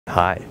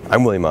Hi,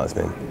 I'm William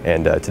Osman,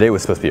 and today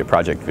was supposed to be a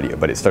project video,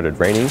 but it started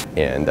raining,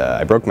 and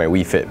I broke my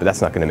Wii Fit, but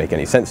that's not going to make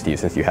any sense to you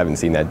since you haven't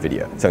seen that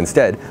video. So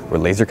instead, we're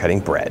laser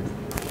cutting bread.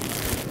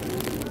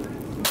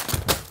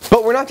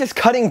 But we're not just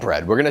cutting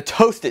bread, we're going to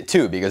toast it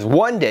too, because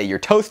one day your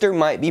toaster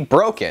might be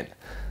broken.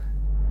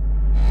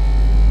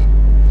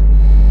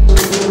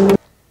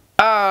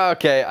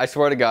 Okay, I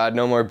swear to God,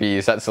 no more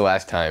bees, that's the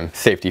last time.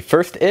 Safety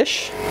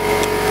first-ish.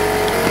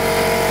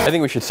 I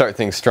think we should start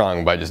things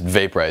strong by just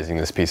vaporizing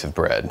this piece of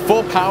bread.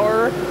 Full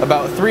power,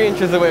 about 3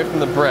 inches away from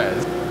the bread.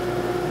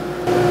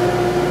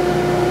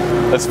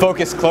 Let's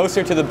focus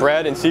closer to the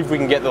bread and see if we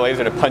can get the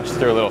laser to punch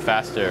through a little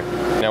faster.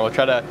 Now we'll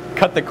try to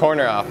cut the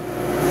corner off.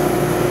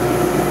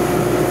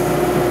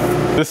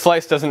 This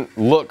slice doesn't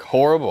look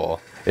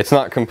horrible. It's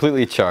not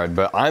completely charred,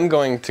 but I'm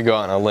going to go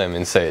out on a limb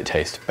and say it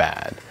tastes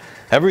bad.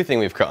 Everything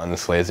we've cut on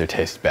this laser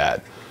tastes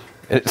bad.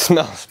 It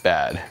smells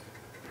bad.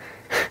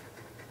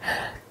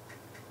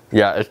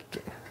 Yeah,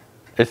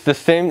 it's the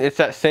same, it's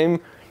that same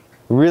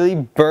really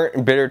burnt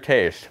and bitter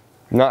taste.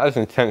 Not as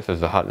intense as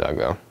the hot dog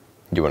though.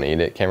 Do you want to eat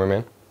it,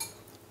 cameraman?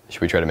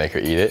 Should we try to make her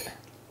eat it?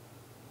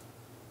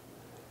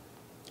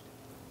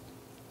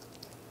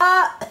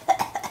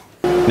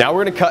 Now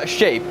we're going to cut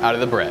shape out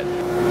of the bread.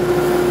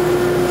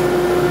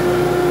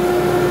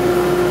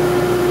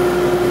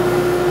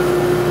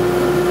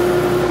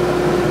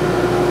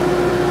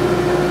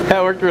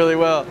 That worked really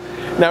well.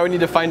 Now we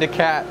need to find a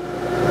cat.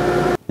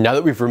 Now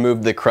that we've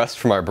removed the crust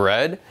from our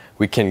bread,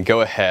 we can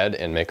go ahead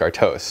and make our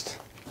toast.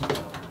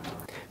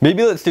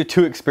 Maybe let's do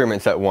 2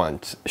 experiments at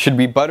once. Should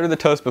we butter the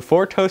toast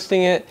before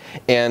toasting it?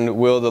 And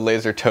will the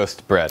laser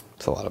toast bread?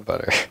 It's a lot of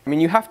butter. I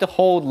mean, you have to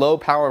hold low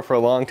power for a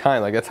long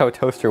time, like that's how a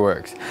toaster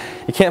works.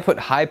 You can't put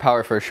high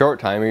power for a short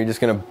time or you're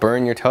just gonna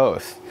burn your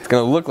toast. It's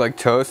gonna look like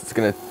toast, it's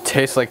gonna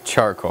taste like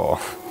charcoal.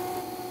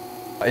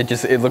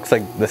 It looks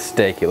like the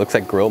steak, it looks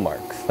like grill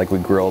marks, like we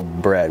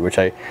grilled bread, which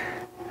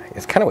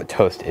it's kind of what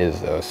toast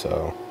is though,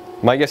 so.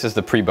 My guess is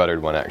the pre-buttered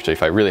one actually,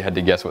 if I really had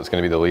to guess what's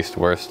going to be the least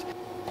worst.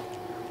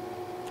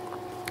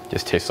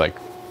 Just tastes like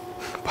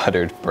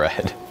buttered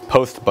bread.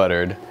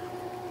 Post-buttered.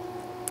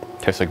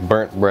 Tastes like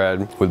burnt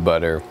bread with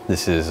butter.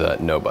 This is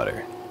no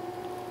butter.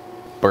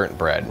 Burnt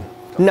bread.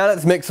 Now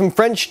let's make some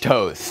French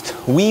toast.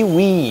 Oui,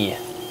 oui.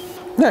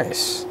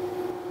 Nice.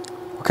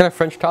 What kind of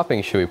French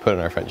topping should we put on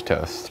our French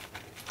toast?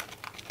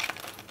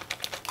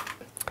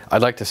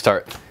 I'd like to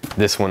start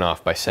this one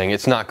off by saying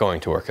it's not going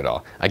to work at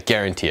all. I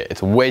guarantee it.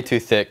 It's way too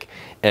thick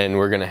and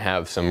we're gonna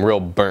have some real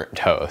burnt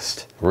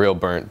toast. Real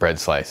burnt bread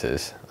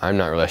slices. I'm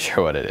not really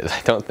sure what it is.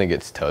 I don't think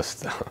it's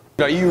toast though.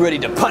 Are you ready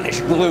to punish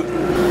gluten?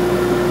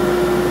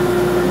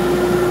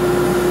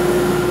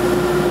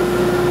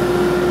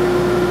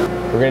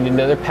 We're gonna do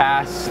another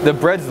pass. The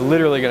bread's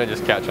literally gonna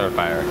just catch on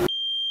fire.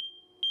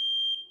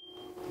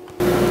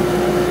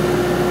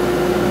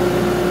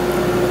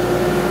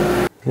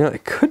 You know,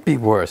 it could be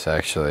worse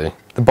actually.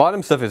 The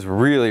bottom stuff is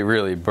really,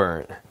 really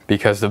burnt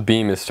because the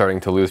beam is starting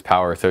to lose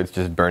power, so it's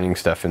just burning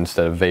stuff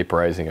instead of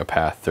vaporizing a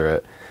path through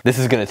it. This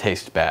is gonna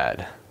taste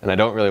bad, and I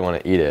don't really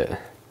want to eat it.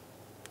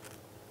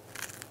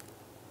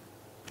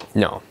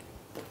 No.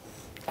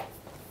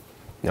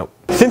 Nope.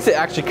 Since it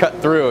actually cut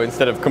through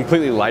instead of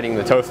completely lighting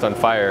the toast on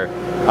fire,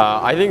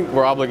 I think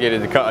we're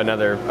obligated to cut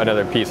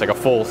another piece, like a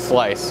full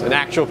slice, an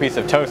actual piece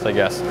of toast, I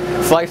guess.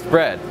 Sliced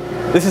bread.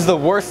 This is the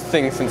worst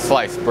thing since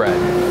sliced bread.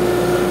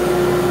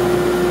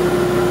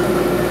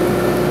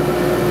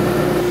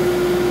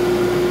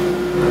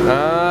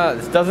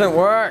 This doesn't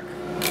work.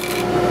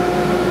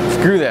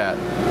 Screw that.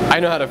 I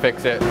know how to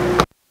fix it.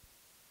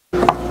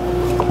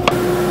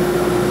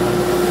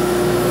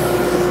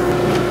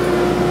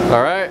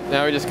 Alright,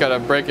 now we just gotta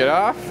break it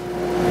off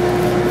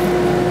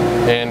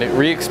and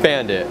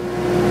re-expand it.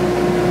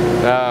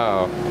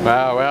 Oh,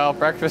 wow, well,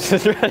 breakfast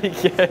is ready,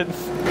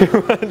 kids.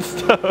 Who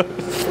wants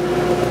toast?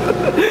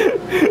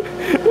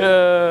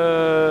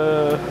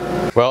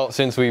 Well,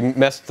 since we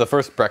messed the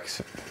first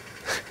breakfast,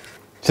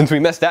 since we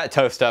messed that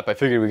toast up, I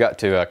figured we got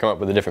to come up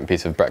with a different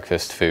piece of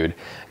breakfast food.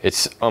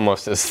 It's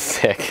almost as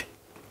thick.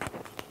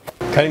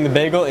 Cutting the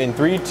bagel in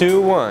 3,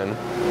 2, 1.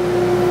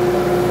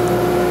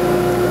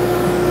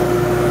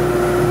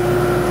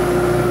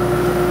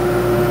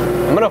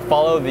 I'm gonna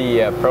follow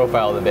the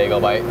profile of the bagel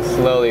by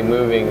slowly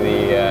moving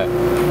the,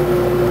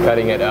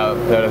 cutting it up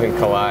so it doesn't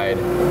collide.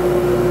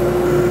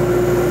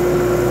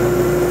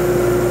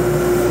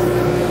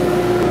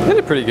 Did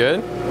it pretty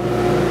good.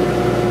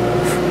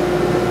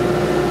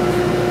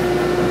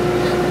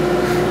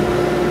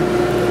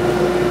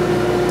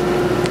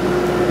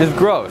 It's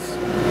gross.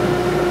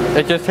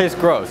 It just tastes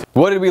gross.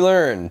 What did we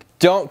learn?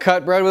 Don't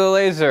cut bread with a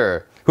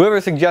laser. Whoever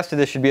suggested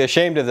this should be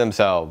ashamed of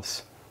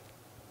themselves.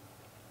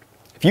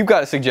 If you've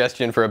got a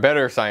suggestion for a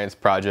better science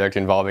project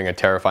involving a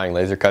terrifying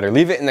laser cutter,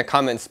 leave it in the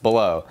comments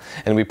below,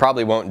 and we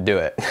probably won't do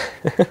it.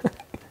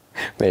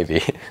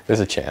 Maybe.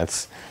 There's a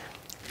chance.